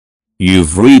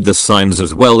You've read the signs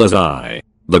as well as I.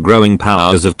 The growing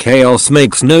powers of chaos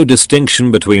makes no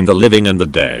distinction between the living and the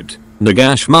dead.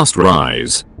 Nagash must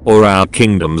rise, or our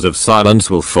kingdoms of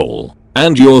silence will fall,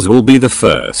 and yours will be the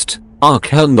first.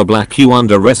 Arkhan the Black, you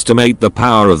underestimate the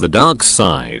power of the dark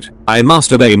side. I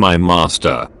must obey my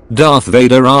master. Darth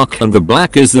Vader. Arkhan the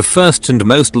Black is the first and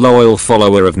most loyal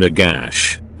follower of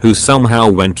Nagash, who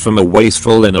somehow went from a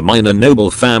wastrel in a minor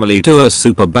noble family to a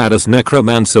super badass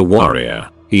necromancer warrior.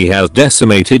 He has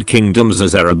decimated kingdoms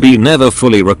as Arabi never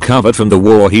fully recovered from the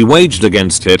war he waged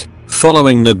against it,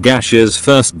 following Nagash's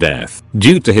first death.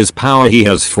 Due to his power he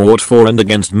has fought for and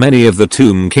against many of the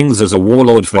Tomb Kings as a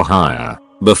warlord for hire.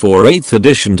 Before 8th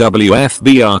edition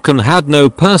WFB, Arkhan had no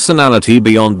personality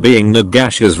beyond being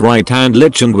Nagash's right-hand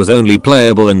lich and was only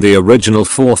playable in the original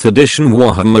 4th edition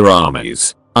Warhammer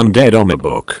Armies Undead Armor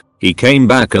book. He came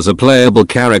back as a playable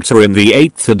character in the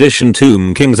 8th edition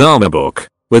Tomb Kings Armor book,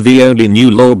 with the only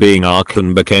new law being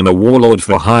Arkhan became a warlord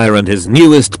for hire and his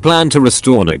newest plan to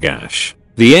restore Nagash.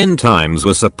 The end times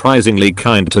were surprisingly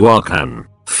kind to Arkhan.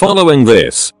 Following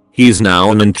this, he's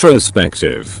now an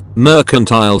introspective,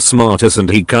 mercantile smartass and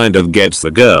he kind of gets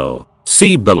the girl.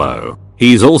 See below.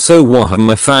 He's also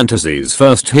Warhammer Fantasy's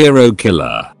first hero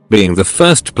killer, being the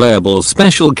first playable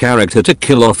special character to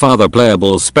kill off other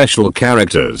playable special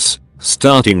characters,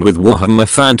 starting with Warhammer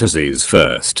Fantasy's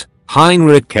first,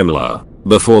 Heinrich Himmler.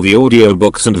 Before the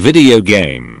audiobooks and video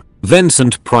game,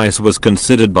 Vincent Price was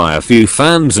considered by a few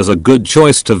fans as a good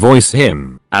choice to voice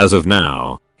him. As of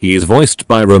now, he is voiced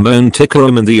by Ramon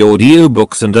Tickerum in the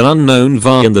audiobooks and an unknown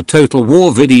Vi in the Total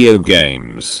War video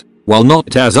games. While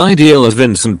not as ideal as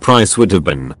Vincent Price would have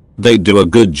been, they do a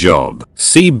good job.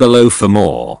 See below for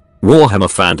more.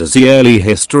 Warhammer Fantasy early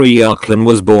history. Arkhan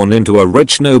was born into a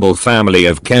rich noble family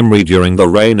of Khemri during the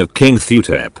reign of King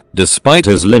Thutep. Despite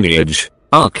his lineage,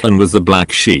 Arkhan was the black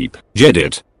sheep,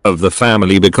 Jedit, of the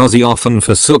family because he often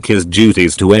forsook his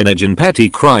duties to engage in petty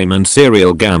crime and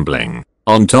serial gambling.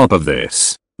 On top of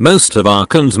this, most of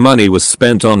Arkhan's money was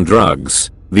spent on drugs,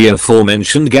 the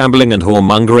aforementioned gambling and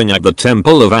whoremongering at the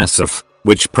Temple of Asaph,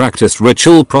 which practiced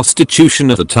ritual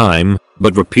prostitution at the time,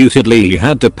 but reputedly he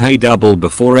had to pay double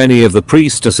before any of the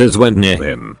priestesses went near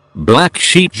him. Black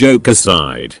sheep joke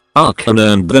aside, Arkhan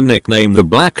earned the nickname the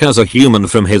Black as a human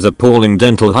from his appalling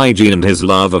dental hygiene and his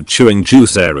love of chewing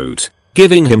juice root,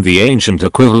 giving him the ancient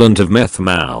equivalent of meth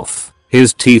mouth.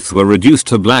 His teeth were reduced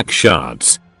to black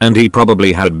shards, and he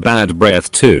probably had bad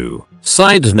breath too.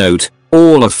 Side note,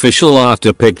 all official art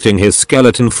depicting his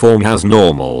skeleton form has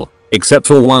normal, except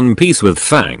for one piece with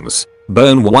fangs,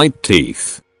 bone white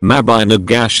teeth. Mabai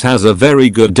Nagash has a very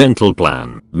good dental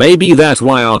plan. Maybe that's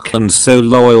why Arkhan's so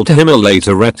loyal to him. A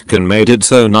later retcon made it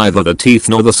so neither the teeth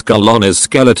nor the skull on his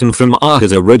skeleton from are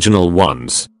his original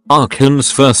ones. Arkhan's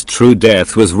first true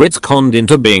death was retconned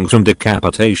into being from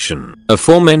decapitation.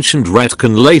 Aforementioned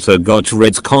retcon later got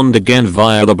retconned again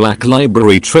via the Black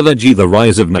Library trilogy The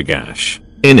Rise of Nagash.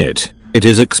 In it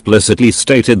is explicitly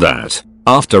stated that,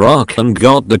 after Arkhan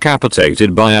got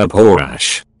decapitated by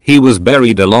Aborash, he was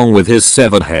buried along with his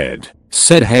severed head.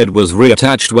 Said head was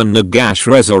reattached when Nagash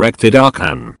resurrected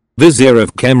Arkhan, Vizier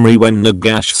of Khemri. When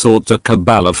Nagash sought a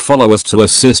cabal of followers to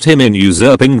assist him in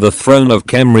usurping the throne of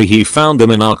Khemri, he found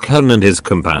them in Arkhan and his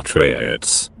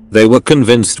compatriots. They were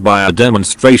convinced by a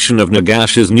demonstration of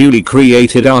Nagash's newly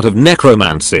created art of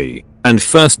necromancy, and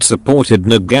first supported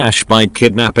Nagash by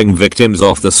kidnapping victims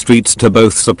off the streets to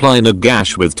both supply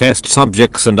Nagash with test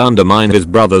subjects and undermine his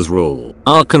brother's rule.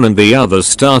 Arkhan and the others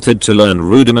started to learn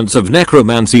rudiments of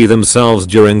necromancy themselves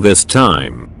during this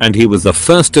time, and he was the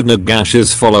first of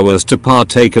Nagash's followers to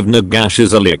partake of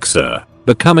Nagash's elixir,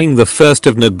 becoming the first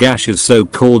of Nagash's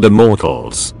so-called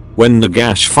immortals. When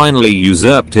Nagash finally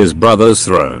usurped his brother's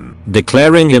throne,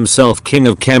 declaring himself king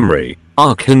of Khemri,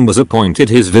 Arkhan was appointed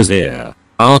his vizier.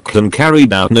 Arkhan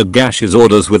carried out Nagash's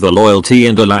orders with a loyalty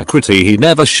and alacrity he'd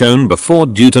never shown before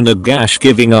due to Nagash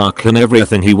giving Arkhan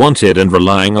everything he wanted and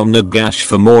relying on Nagash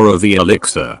for more of the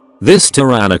elixir. This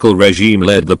tyrannical regime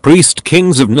led the priest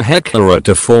kings of Neckbeardia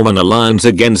to form an alliance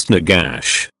against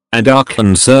Nagash, and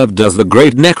Arkhan served as the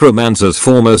great necromancer's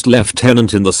foremost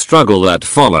lieutenant in the struggle that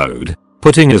followed,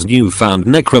 putting his newfound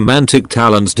necromantic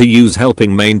talents to use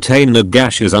helping maintain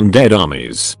Nagash's undead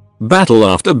armies. Battle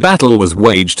after battle was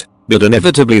waged, but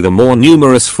inevitably the more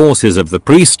numerous forces of the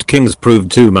priest kings proved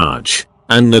too much,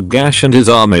 and Nagash and his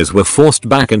armies were forced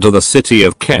back into the city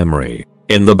of Khemri.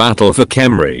 In the battle for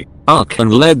Khemri,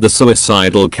 Arkhan led the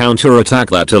suicidal counterattack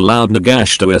that allowed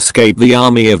Nagash to escape the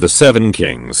army of the Seven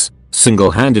Kings,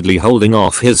 single-handedly holding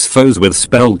off his foes with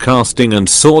spell casting and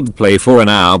swordplay for an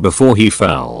hour before he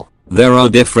fell. There are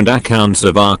different accounts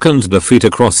of Arkhan's defeat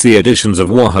across the editions of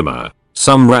Warhammer.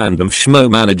 Some random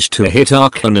schmo managed to hit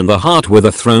Arkhan in the heart with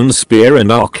a thrown spear and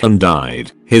Arkhan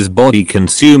died, his body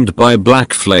consumed by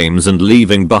black flames and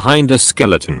leaving behind a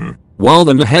skeleton. While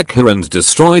the Neckbeardians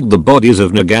destroyed the bodies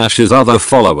of Nagash's other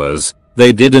followers,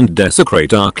 they didn't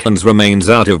desecrate Arkhan's remains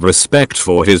out of respect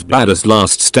for his baddest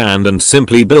last stand and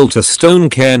simply built a stone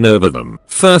cairn over them.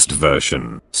 First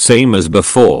version, same as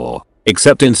before,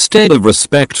 except instead of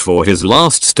respect for his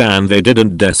last stand they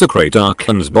didn't desecrate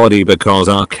Arkhan's body because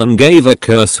Arkhan gave a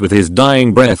curse with his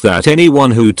dying breath that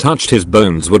anyone who touched his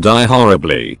bones would die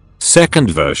horribly. Second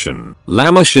version,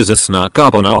 Lamashizar snuck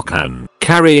up on Arkhan,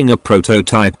 carrying a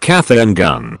prototype Cathayan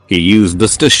gun. He used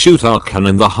this to shoot Arkhan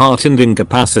in the heart and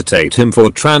incapacitate him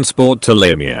for transport to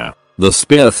Lamia. The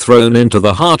spear thrown into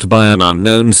the heart by an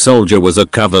unknown soldier was a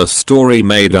cover story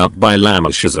made up by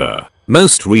Lamashizar.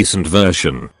 Most recent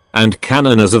version, and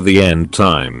canon as of the end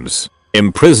times.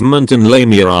 Imprisonment in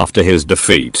Lamia after his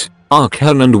defeat.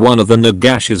 Arkhan and one of the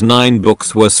Nagash's 9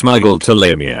 books were smuggled to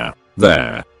Lamia.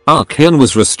 There, Arkhan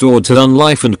was restored to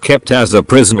life and kept as a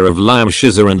prisoner of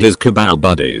Lamashizar and his Cabal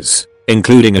buddies,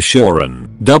 including Ashoran,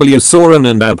 W-Soran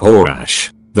and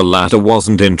Abhorash. The latter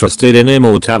wasn't interested in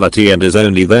immortality and is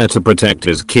only there to protect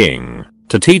his king,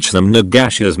 to teach them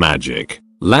Nagash's magic.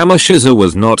 Lamashizar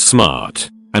was not smart,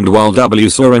 and while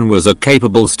W-Soran was a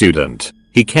capable student,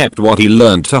 he kept what he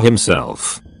learned to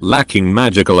himself. Lacking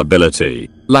magical ability,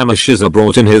 Lamashizar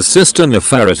brought in his sister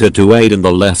Nefertiti to aid in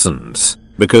the lessons,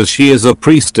 because she is a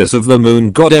priestess of the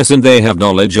moon goddess and they have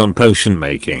knowledge on potion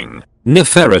making.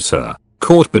 Nefertiti,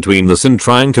 caught between this and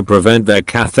trying to prevent their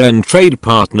Cathayan trade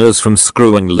partners from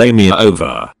screwing Lamia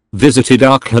over, visited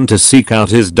Arkhan to seek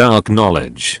out his dark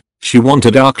knowledge. She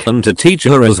wanted Arkhan to teach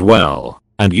her as well,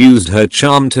 and used her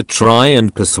charm to try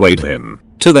and persuade him.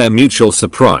 To their mutual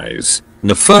surprise,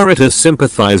 Nefertiti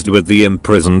sympathized with the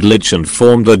imprisoned lich and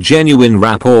formed a genuine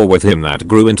rapport with him that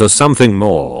grew into something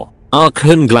more.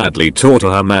 Arkhan gladly taught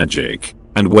her magic,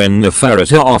 and when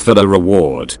Nefertiti offered a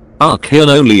reward, Arkhan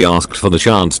only asked for the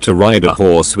chance to ride a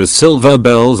horse with silver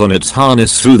bells on its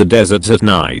harness through the desert at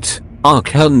night.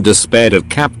 Arkhan despaired of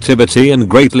captivity and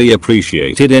greatly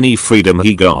appreciated any freedom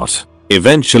he got.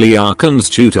 Eventually Arkhan's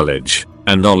tutelage,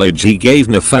 and knowledge he gave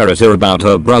Nefertiti about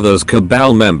her brother's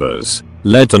Cabal members,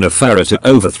 led to Nefertiti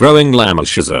overthrowing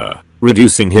Lamashizar,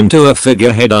 reducing him to a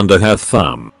figurehead under her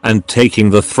thumb, and taking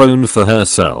the throne for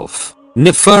herself.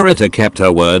 Nefertiti kept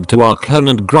her word to Arkhan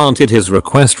and granted his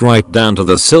request right down to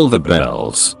the silver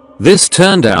bells. This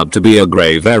turned out to be a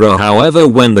grave error however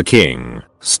when the king,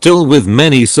 still with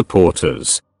many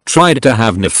supporters, tried to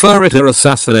have Nefertiti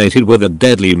assassinated with a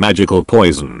deadly magical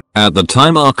poison. At the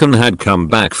time Arkhan had come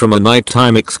back from a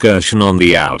nighttime excursion on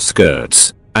the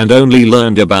outskirts, and only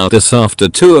learned about this after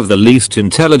 2 of the least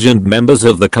intelligent members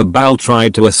of the Cabal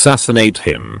tried to assassinate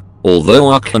him.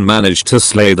 Although Arkhan managed to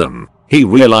slay them, he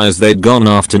realized they'd gone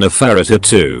after Nefertiti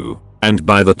too, and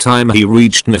by the time he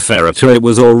reached Nefertiti it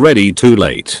was already too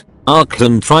late.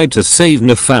 Arkhan tried to save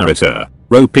Nefertiti,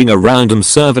 roping a random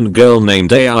servant girl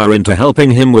named Ayar into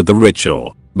helping him with the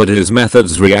ritual, but his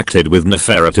methods reacted with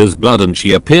Nefertiti's blood and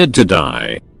she appeared to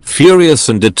die. Furious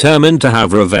and determined to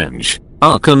have revenge,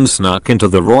 Arkhan snuck into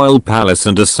the royal palace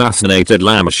and assassinated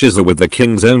Lamashizar with the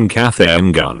king's own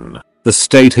Cathayan gun. The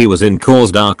state he was in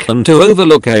caused Arkhan to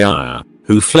overlook Ayar,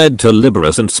 who fled to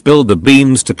Liberus and spilled the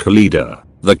beans to Khalida.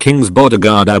 The king's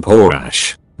bodyguard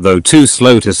Abhorash, though too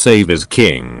slow to save his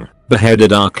king,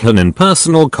 beheaded Arkhan in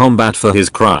personal combat for his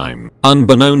crime.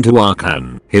 Unbeknown to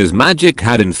Arkhan, his magic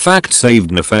had in fact saved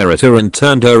Nefertiti and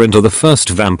turned her into the first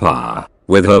vampire.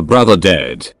 With her brother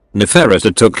dead,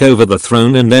 Nefertiti took over the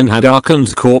throne and then had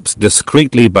Arkhan's corpse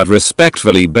discreetly but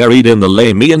respectfully buried in the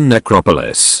Lamian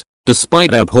necropolis.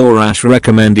 Despite Abhorash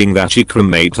recommending that she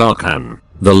cremate Arkhan,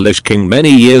 the Lich King many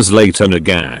years later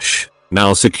Nagash,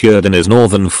 now secured in his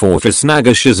northern fortress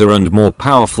Nagashizar and more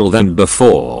powerful than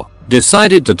before,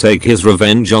 decided to take his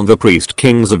revenge on the priest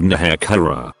kings of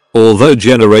Neckbeardia. Although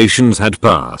generations had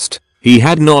passed, he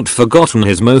had not forgotten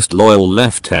his most loyal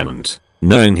lieutenant.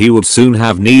 Knowing he would soon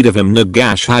have need of him,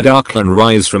 Nagash had Arkhan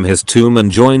rise from his tomb and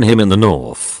join him in the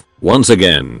north. Once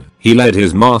again, he led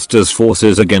his master's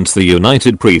forces against the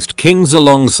united priest kings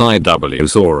alongside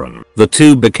W-Soran. The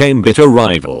two became bitter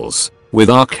rivals, with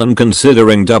Arkhan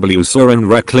considering W-Soran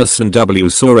reckless and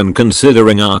W-Soran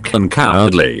considering Arkhan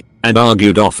cowardly, and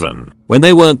argued often. When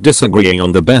they weren't disagreeing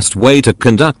on the best way to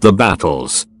conduct the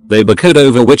battles, they bickered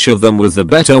over which of them was the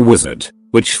better wizard,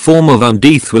 which form of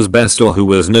Undith was best or who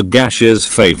was Nagash's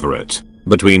favorite.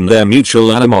 Between their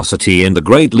mutual animosity and the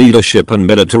great leadership and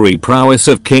military prowess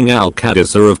of King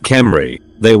Al-Qadisar of Khemri,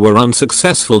 they were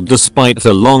unsuccessful despite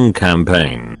a long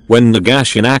campaign. When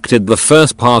Nagash enacted the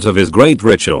first part of his great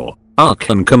ritual,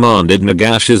 Arkhan commanded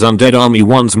Nagash's undead army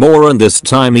once more and this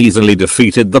time easily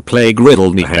defeated the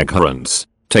plague-riddled Neckbeardians,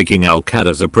 taking Al-Qad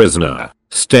as a prisoner,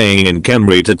 staying in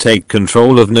Khemri to take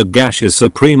control of Nagash's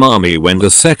supreme army. When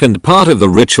the second part of the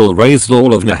ritual raised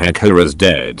all of Neckbeardia's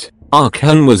dead,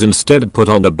 Arkhan was instead put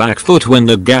on the back foot when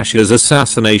Nagash's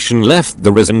assassination left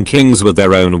the risen kings with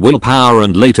their own willpower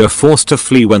and later forced to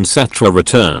flee when Setra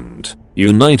returned.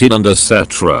 United under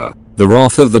Setra, the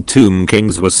wrath of the Tomb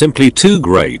Kings was simply too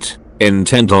great,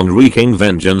 intent on wreaking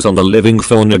vengeance on the living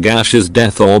for Nagash's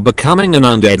death or becoming an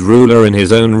undead ruler in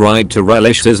his own right to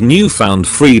relish his newfound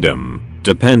freedom,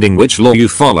 depending which law you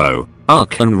follow.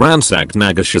 Arkhan ransacked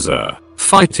Nagashazar,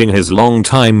 fighting his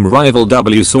longtime rival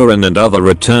Sauron and other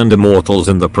returned immortals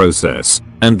in the process,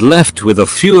 and left with a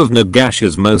few of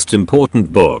Nagash's most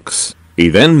important books. He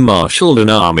then marshaled an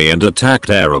army and attacked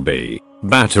Araby,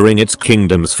 battering its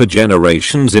kingdoms for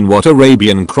generations in what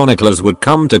Arabian chroniclers would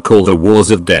come to call the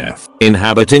Wars of Death.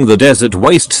 Inhabiting the desert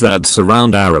wastes that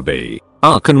surround Araby,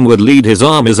 Arkhan would lead his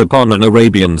armies upon an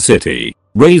Arabian city,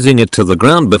 razing it to the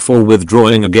ground before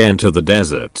withdrawing again to the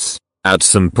deserts. At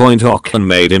some point Arkhan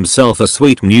made himself a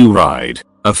sweet new ride,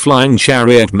 a flying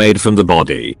chariot made from the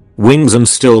body, wings and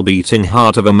still beating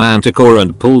heart of a manticore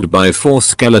and pulled by 4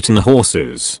 skeleton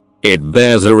horses. It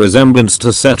bears a resemblance to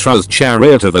Setra's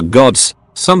chariot of the gods,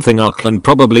 something Arkhan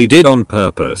probably did on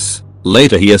purpose.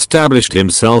 Later he established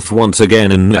himself once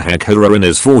again in Neckbeardia in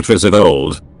his fortress of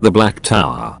old, the Black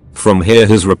Tower. From here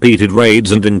his repeated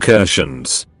raids and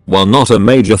incursions, while not a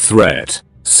major threat,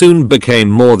 soon became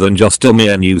more than just a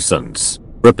mere nuisance.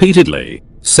 Repeatedly,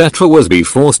 Setra was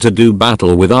forced to do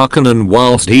battle with Arkhan, and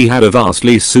whilst he had a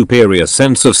vastly superior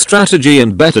sense of strategy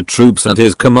and better troops at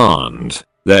his command,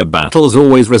 their battles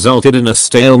always resulted in a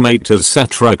stalemate as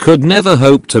Setra could never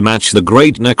hope to match the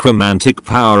great necromantic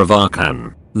power of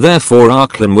Arkhan. Therefore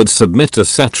Arkhan would submit to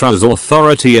Setra's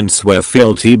authority and swear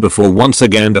fealty before once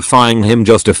again defying him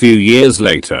just a few years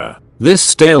later. This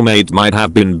stalemate might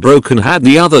have been broken had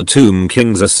the other Tomb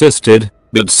Kings assisted,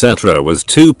 but Setra was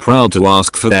too proud to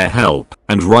ask for their help,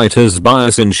 and writer's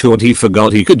bias ensured he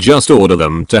forgot he could just order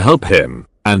them to help him,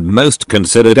 and most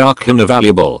considered Arkhan a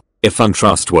valuable, if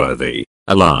untrustworthy,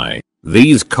 ally.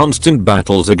 These constant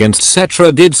battles against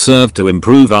Setra did serve to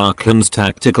improve Arkhan's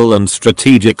tactical and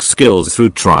strategic skills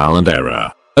through trial and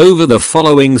error. Over the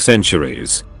following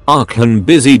centuries, Arkhan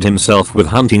busied himself with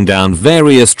hunting down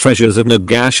various treasures of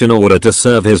Nagash in order to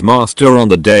serve his master on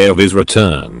the day of his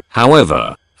return.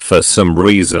 However, for some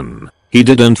reason, he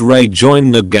didn't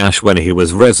rejoin Nagash when he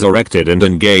was resurrected and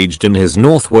engaged in his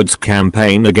northwards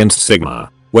campaign against Sigma.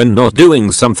 When not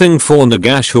doing something for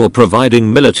Nagash or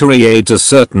providing military aid to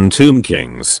certain Tomb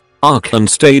Kings, Arkhan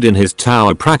stayed in his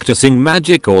tower practicing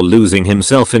magic or losing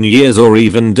himself in years or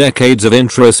even decades of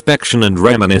introspection and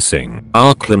reminiscing.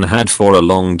 Arkhan had for a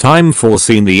long time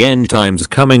foreseen the end times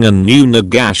coming and knew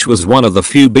Nagash was one of the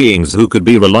few beings who could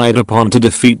be relied upon to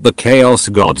defeat the Chaos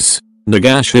Gods.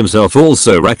 Nagash himself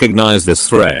also recognized this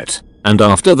threat, and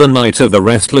after the Night of the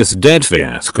Restless Dead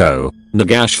fiasco,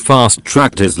 Nagash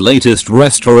fast-tracked his latest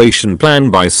restoration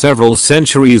plan by several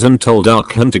centuries and told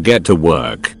Arkhan to get to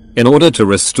work. In order to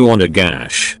restore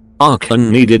Nagash, Arkhan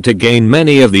needed to gain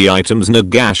many of the items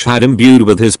Nagash had imbued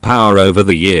with his power over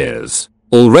the years.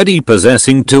 Already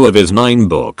possessing 2 of his 9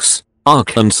 books,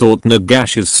 Arkhan sought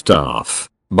Nagash's staff.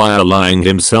 By allying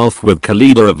himself with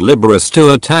Khalida of Liberus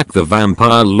to attack the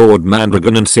vampire Lord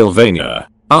Mandragon in Sylvania,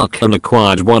 Arkhan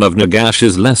acquired one of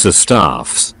Nagash's lesser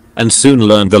staffs, and soon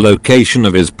learned the location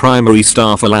of his primary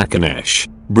staff Alacanesh,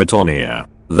 Britannia.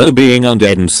 Though being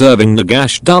undead and serving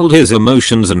Nagash dulled his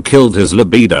emotions and killed his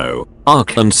libido,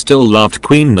 Arkhan still loved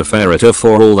Queen Nefertiti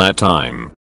for all that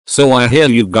time. So I hear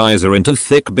you guys are into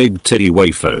thick big titty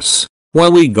wafers.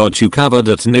 Well, we got you covered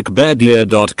at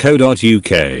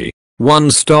neckbeardia.co.uk.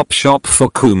 One-stop shop for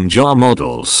Kumjar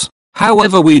models.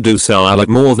 However, we do sell a lot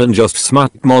more than just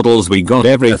smut models. We got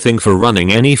everything for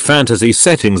running any fantasy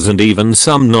settings and even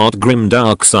some not grim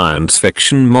dark science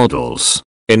fiction models.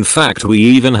 In fact, we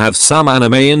even have some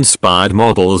anime inspired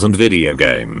models and video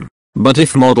game. But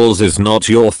if models is not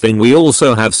your thing, we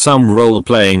also have some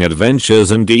role-playing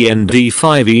adventures and D&D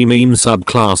 5e meme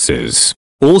subclasses.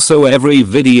 Also, every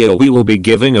video we will be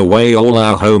giving away all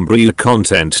our homebrew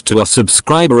content to a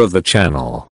subscriber of the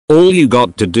channel. All you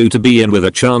got to do to be in with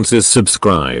a chance is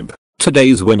subscribe.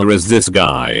 Today's winner is this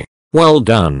guy. Well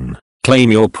done.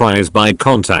 Claim your prize by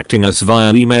contacting us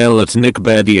via email at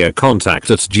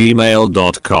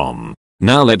neckbeardiacontact@gmail.com.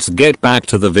 Now let's get back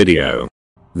to the video.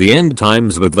 The end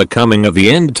times. With the coming of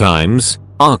the end times,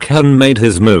 Arkhan made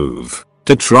his move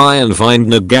to try and find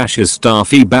Nagash's staff.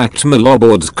 He backed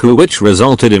Malobord's coup, which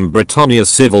resulted in Britannia's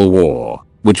civil war.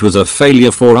 which was a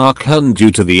failure for Arkhan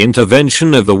due to the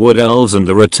intervention of the Wood Elves and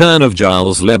the return of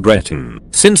Giles Le Breton.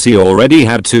 Since he already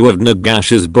had 2 of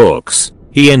Nagash's books,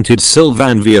 he entered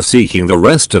Sylvanvia seeking the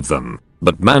rest of them,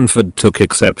 but Manfred took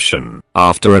exception.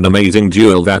 After an amazing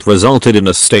duel that resulted in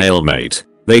a stalemate,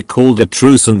 they called a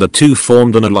truce and the two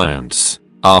formed an alliance.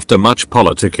 After much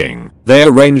politicking, they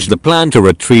arranged the plan to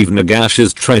retrieve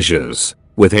Nagash's treasures,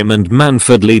 with him and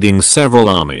Manfred leading several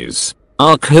armies.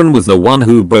 Arkhan was the one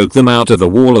who broke them out of the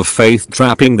Wall of Faith,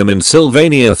 trapping them in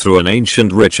Sylvania through an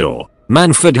ancient ritual.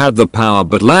 Manfred had the power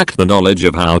but lacked the knowledge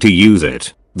of how to use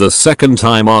it. The second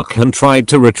time Arkhan tried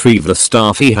to retrieve the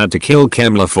staff, he had to kill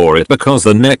Kemla for it because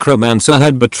the necromancer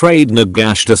had betrayed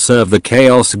Nagash to serve the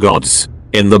chaos gods.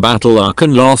 In the battle,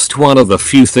 Arkhan lost one of the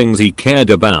few things he cared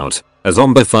about, a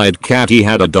zombified cat he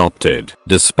had adopted.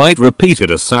 Despite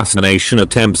repeated assassination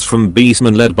attempts from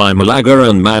beastmen led by Malaga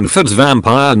and Manfred's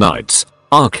vampire knights,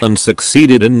 Arkhan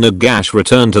succeeded in Nagash's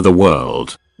return to the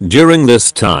world. During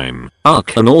this time,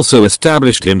 Arkhan also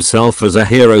established himself as a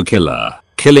hero killer,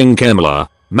 killing Kemla,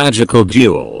 magical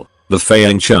duel, the Fey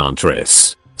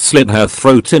Enchantress, slit her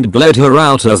throat and bled her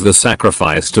out as the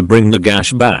sacrifice to bring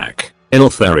Nagash back,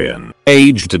 Iltharion,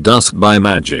 aged to dust by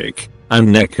magic, and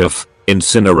Nekaf,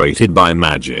 incinerated by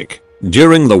magic.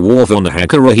 During the war on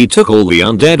Hekara, he took all the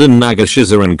undead in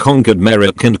Nagashizar and conquered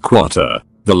Merrick and Quatta,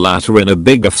 the latter in a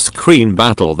big off-screen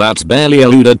battle that's barely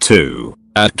alluded to.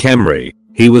 At Khemri,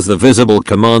 he was the visible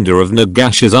commander of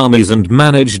Nagash's armies and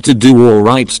managed to do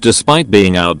alright despite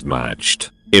being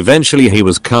outmatched. Eventually he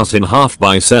was cut in half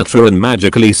by Setra and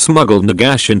magically smuggled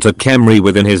Nagash into Khemri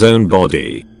within his own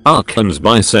body. Arkhan's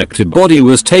bisected body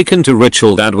was taken to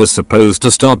ritual that was supposed to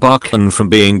stop Arkhan from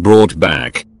being brought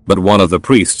back, but one of the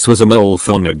priests was a mole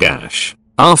for Nagash.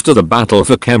 After the battle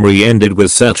for Khemri ended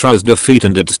with Setra's defeat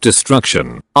and its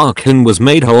destruction, Arkhan was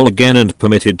made whole again and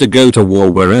permitted to go to war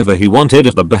wherever he wanted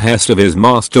at the behest of his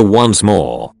master once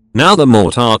more. Now the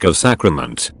Mortarch of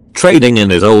Sacrament, trading in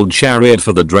his old chariot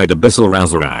for the dread Abyssal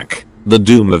Razarak, the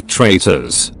doom of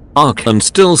traitors, Arkhan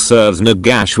still serves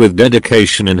Nagash with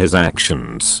dedication in his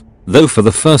actions. Though for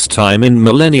the first time in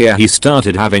millennia he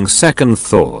started having second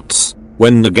thoughts.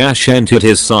 When Nagash entered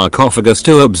his sarcophagus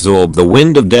to absorb the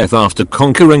wind of death after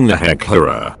conquering the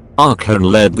Hekara, Arkhan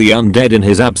led the undead in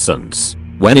his absence.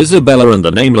 When Isabella and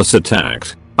the Nameless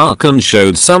attacked, Arkhan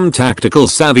showed some tactical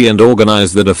savvy and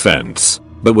organized the defense,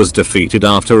 but was defeated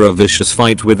after a vicious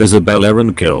fight with Isabella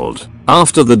and killed.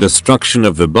 After the destruction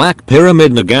of the Black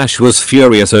Pyramid, Nagash was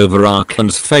furious over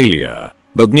Arkhan's failure,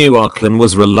 but knew Arkhan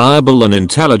was reliable and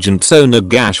intelligent, so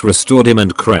Nagash restored him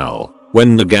and Krell.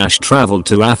 When Nagash traveled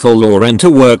to Athel-Loren to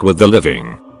work with the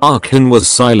living, Arkhan was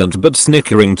silent but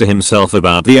snickering to himself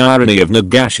about the irony of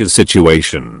Nagash's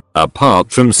situation.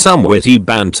 Apart from some witty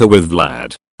banter with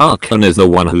Vlad, Arkhan is the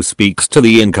one who speaks to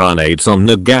the incarnates on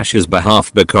Nagash's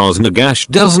behalf because Nagash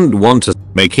doesn't want to,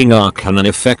 making Arkhan in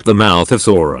effect the mouth of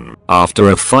Sauron.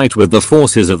 After a fight with the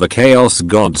forces of the Chaos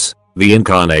Gods, the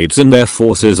incarnates and their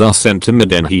forces are sent to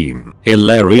Middenheim.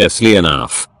 Hilariously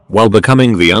enough, while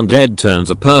becoming the undead turns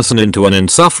a person into an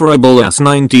insufferable ass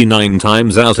 99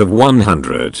 times out of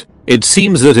 100. It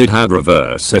seems that it had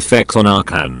reverse effects on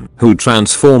Arkhan, who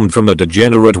transformed from a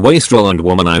degenerate wastrel and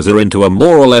womanizer into a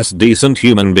more or less decent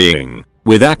human being,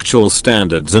 with actual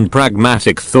standards and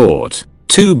pragmatic thought.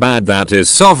 Too bad that his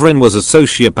sovereign was a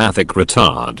sociopathic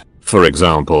retard. For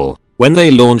example, when they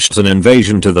launched an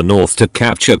invasion to the north to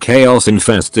capture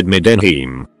chaos-infested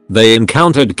Middenheim, they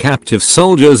encountered captive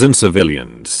soldiers and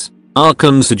civilians.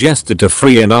 Arkhan suggested to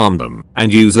free and arm them,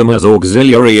 and use them as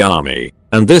auxiliary army,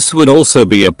 and this would also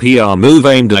be a PR move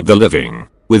aimed at the living,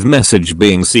 with message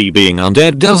being being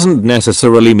undead doesn't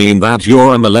necessarily mean that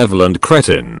you're a malevolent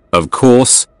cretin. Of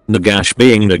course, Nagash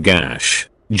being Nagash,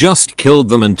 just killed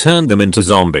them and turned them into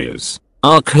zombies.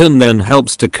 Arkhan then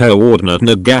helps to coordinate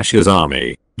Nagash's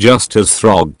army, just as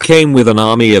Throg came with an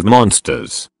army of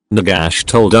monsters. Nagash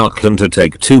told Arkhan to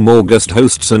take 2 more ghost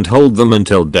hosts and hold them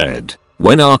until dead.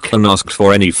 When Arkhan asked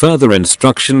for any further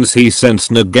instructions, he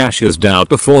sensed Nagash's doubt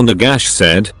before Nagash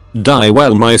said, "Die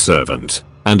well, my servant,"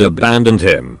 and abandoned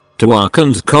him, to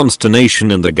Arkhan's consternation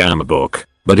in the Gamma book,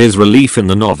 but his relief in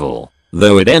the novel.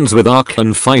 Though it ends with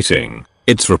Arkhan fighting,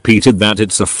 it's repeated that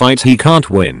it's a fight he can't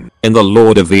win. In the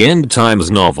Lord of the End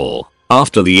Times novel,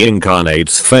 after the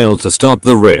incarnates failed to stop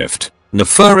the rift,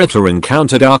 Nefertiti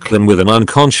encountered Arkhan with an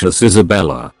unconscious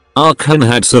Isabella. Arkhan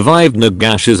had survived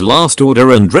Nagash's last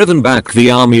order and driven back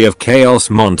the army of chaos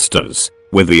monsters,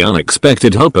 with the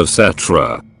unexpected help of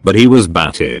Setra, but he was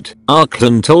battered.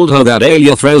 Arkhan told her that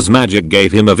Aliathre's magic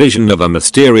gave him a vision of a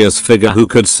mysterious figure who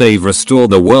could restore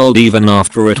the world even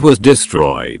after it was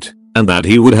destroyed, and that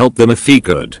he would help them if he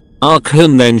could.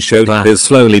 Arkhan then showed her his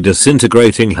slowly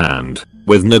disintegrating hand.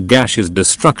 With Nagash's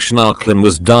destruction, Arkhan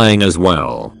was dying as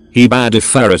well. He bade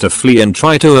Nefertiti to flee and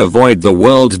try to avoid the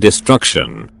world's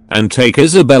destruction, and take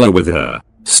Isabella with her,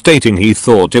 stating he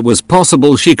thought it was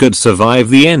possible she could survive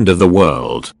the end of the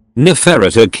world.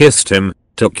 Nefertiti kissed him,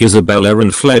 took Isabella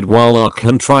and fled while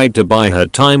Arkhan tried to buy her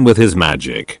time with his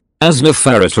magic. As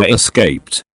Nefertiti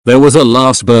escaped, there was a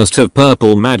last burst of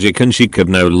purple magic and she could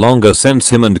no longer sense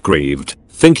him and grieved,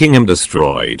 thinking him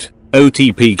destroyed.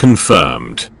 OTP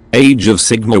confirmed. Age of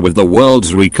Sigma with the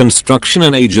world's reconstruction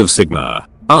and Age of Sigma.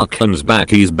 Arkhan's back,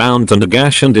 he's bound to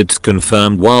Nagash, and it's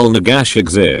confirmed while Nagash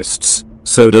exists,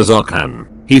 so does Arkhan.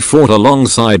 He fought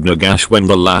alongside Nagash when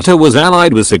the latter was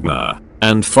allied with Sigma,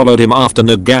 and followed him after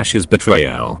Nagash's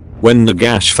betrayal. When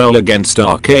Nagash fell against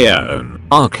Arkhan,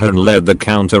 Arkhan led the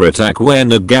counterattack where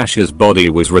Nagash's body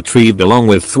was retrieved along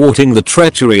with thwarting the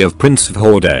treachery of Prince of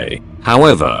Horde.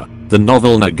 However, the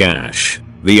novel Nagash,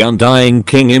 the Undying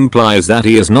King, implies that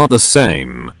he is not the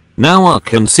same. Now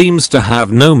Arkhan seems to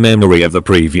have no memory of the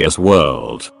previous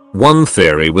world. One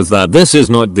theory was that this is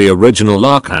not the original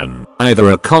Arkhan,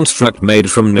 either a construct made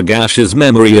from Nagash's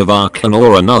memory of Arkhan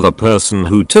or another person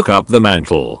who took up the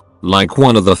mantle. Like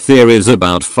one of the theories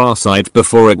about Farsight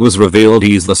before it was revealed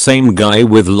he's the same guy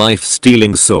with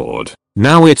life-stealing sword.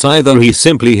 Now it's either he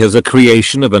simply has a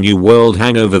creation of a new world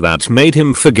hangover that made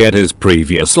him forget his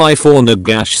previous life, or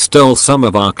Nagash stole some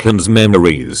of Arkhan's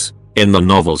memories. In the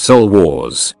novel Soul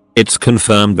Wars, it's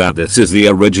confirmed that this is the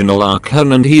original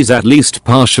Arkhan and he's at least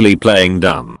partially playing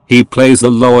dumb. He plays the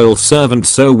loyal servant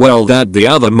so well that the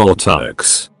other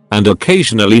Mortarks, and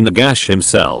occasionally Nagash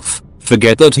himself,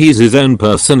 forget that he's his own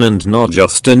person and not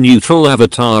just a neutral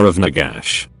avatar of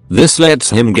Nagash. This lets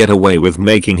him get away with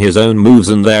making his own moves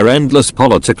and their endless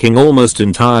politicking almost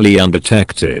entirely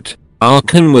undetected.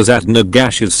 Arkhan was at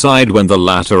Nagash's side when the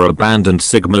latter abandoned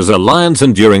Sigma's alliance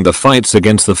and during the fights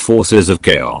against the forces of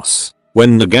chaos.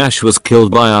 When Nagash was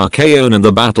killed by Arkhan in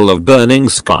the Battle of Burning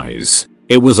Skies,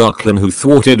 it was Arkhan who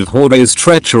thwarted Horde's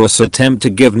treacherous attempt to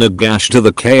give Nagash to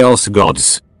the Chaos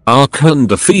Gods. Arkhan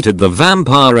defeated the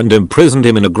vampire and imprisoned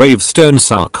him in a gravestone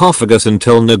sarcophagus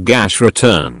until Nagash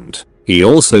returned. He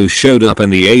also showed up in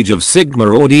the Age of Sigma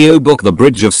audiobook The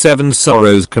Bridge of Seven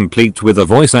Sorrows, complete with a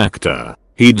voice actor.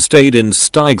 He'd stayed in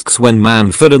Styx when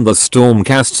Manfred and the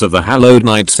Stormcasts of the Hallowed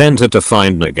Knight sent her to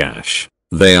find Nagash.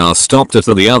 They are stopped at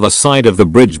the other side of the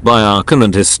bridge by Arkhan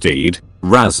and his steed,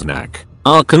 Raznak.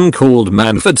 Arkhan called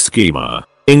Manfred schemer,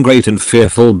 ingrate and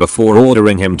fearful before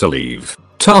ordering him to leave.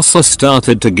 Tarsa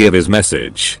started to give his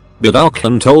message, but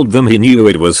Arkhan told them he knew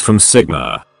it was from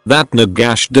Sigma, that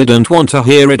Nagash didn't want to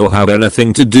hear it or have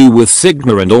anything to do with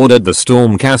Sigma, and ordered the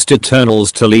Stormcast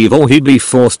Eternals to leave or he'd be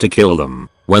forced to kill them.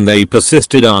 When they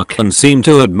persisted, Arkhan seemed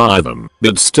to admire them,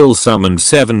 but still summoned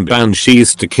 7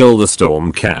 banshees to kill the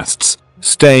Stormcasts,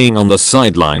 staying on the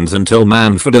sidelines until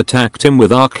Manfred attacked him, with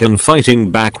Arkhan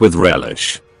fighting back with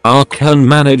relish. Arkhan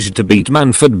managed to beat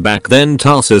Manfred back, then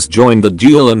Tarsus joined the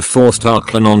duel and forced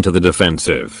Arkhan onto the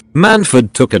defensive.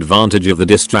 Manfred took advantage of the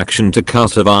distraction to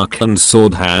cut off Arkhan's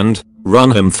sword hand,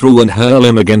 run him through and hurl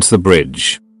him against the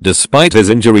bridge. Despite his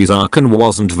injuries, Arkhan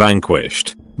wasn't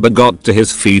vanquished, but got to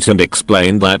his feet and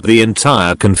explained that the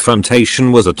entire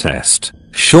confrontation was a test.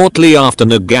 Shortly after,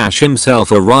 Nagash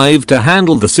himself arrived to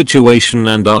handle the situation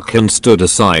and Arkhan stood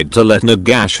aside to let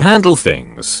Nagash handle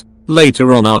things.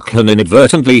 Later on, Arkhan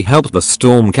inadvertently helped the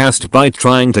Stormcast by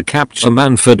trying to capture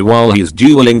Manfred while he's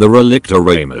dueling the Relict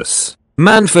Aramis.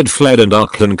 Manfred fled and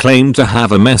Arkhan claimed to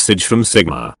have a message from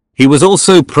Sigma. He was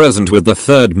also present with the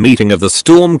third meeting of the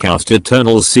Stormcast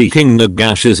Eternals seeking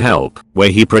Nagash's help, where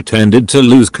he pretended to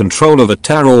lose control of a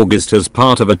Tarorgist as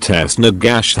part of a test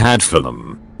Nagash had for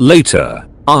them. Later,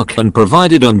 Arkhan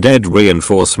provided undead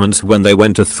reinforcements when they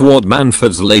went to thwart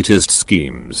Manfred's latest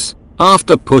schemes.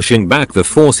 After pushing back the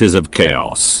forces of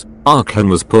chaos, Arkhan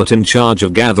was put in charge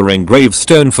of gathering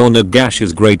gravestone for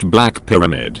Nagash's Great Black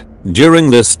Pyramid.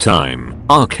 During this time,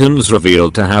 Arkhan's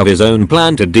revealed to have his own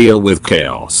plan to deal with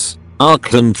chaos.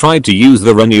 Arkhan tried to use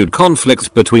the renewed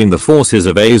conflict between the forces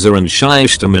of Aza and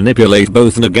Shyish to manipulate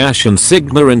both Nagash and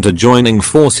Sigma into joining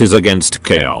forces against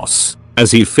chaos, as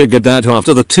he figured that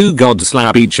after the two gods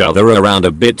slap each other around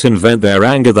a bit and vent their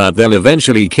anger, that they'll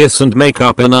eventually kiss and make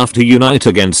up enough to unite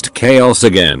against chaos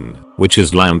again, which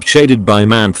is lampshaded by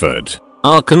Manfred.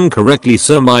 Arkhan correctly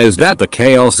surmised that the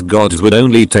chaos gods would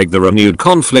only take the renewed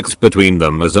conflict between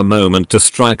them as a moment to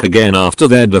strike again after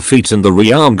their defeat in the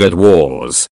Realmgate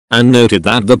Wars, and noted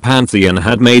that the Pantheon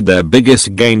had made their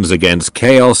biggest gains against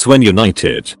chaos when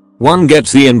united. One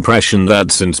gets the impression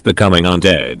that since becoming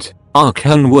undead,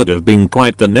 Arkhan would have been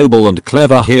quite the noble and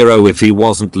clever hero if he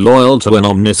wasn't loyal to an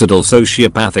omnicidal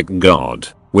sociopathic god.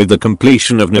 With the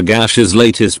completion of Nagash's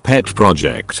latest pet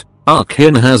project,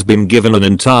 Arkhan has been given an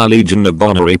entire legion of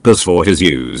Bonner Reapers for his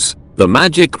use. The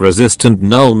magic-resistant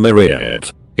Null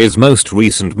Myriad. His most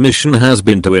recent mission has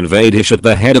been to invade Ish at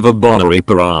the head of a Bonner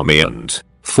Reaper army and,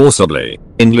 forcibly,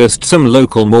 enlist some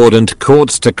local mordant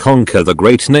courts to conquer the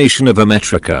great nation of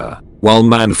Ametrica. While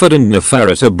Manfred and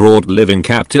Neferita brought living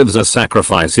captives as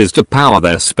sacrifices to power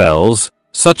their spells,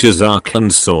 such as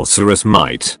Arkhan's sorceress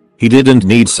might, he didn't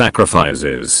need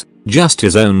sacrifices, just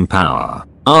his own power.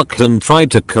 Arkhan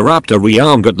tried to corrupt a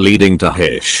Realmgut leading to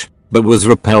Hysh, but was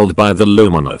repelled by the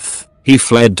Lumineth. He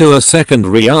fled to a second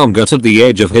Realmgut at the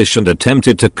edge of Hysh and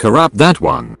attempted to corrupt that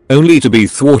one, only to be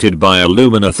thwarted by a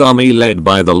Lumineth army led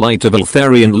by the Light of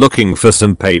Eltharion looking for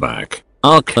some payback.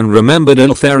 Arkhan remembered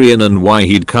Eltharion and why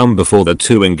he'd come before the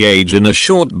two engaged in a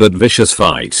short but vicious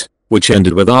fight, which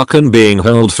ended with Arkhan being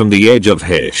hurled from the edge of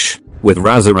Hysh, with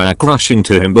Razarak rushing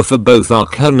to him before both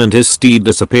Arkhan and his steed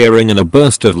disappearing in a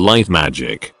burst of light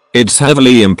magic. It's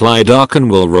heavily implied Arkhan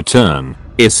will return,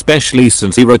 especially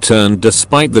since he returned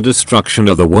despite the destruction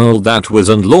of the world that was,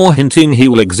 and lore hinting he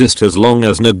will exist as long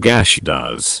as Nagash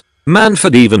does.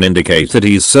 Manfred even indicates that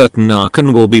he's certain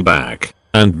Arkhan will be back,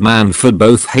 and Manfred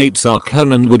both hates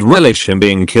Arkhan and would relish him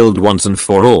being killed once and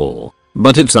for all.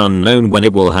 But it's unknown when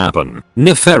it will happen.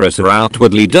 Neferita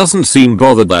outwardly doesn't seem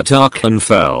bothered that Arkhan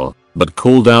fell, but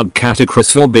called out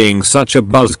Catacris for being such a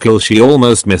buzzkill she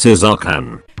almost misses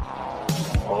Arkhan.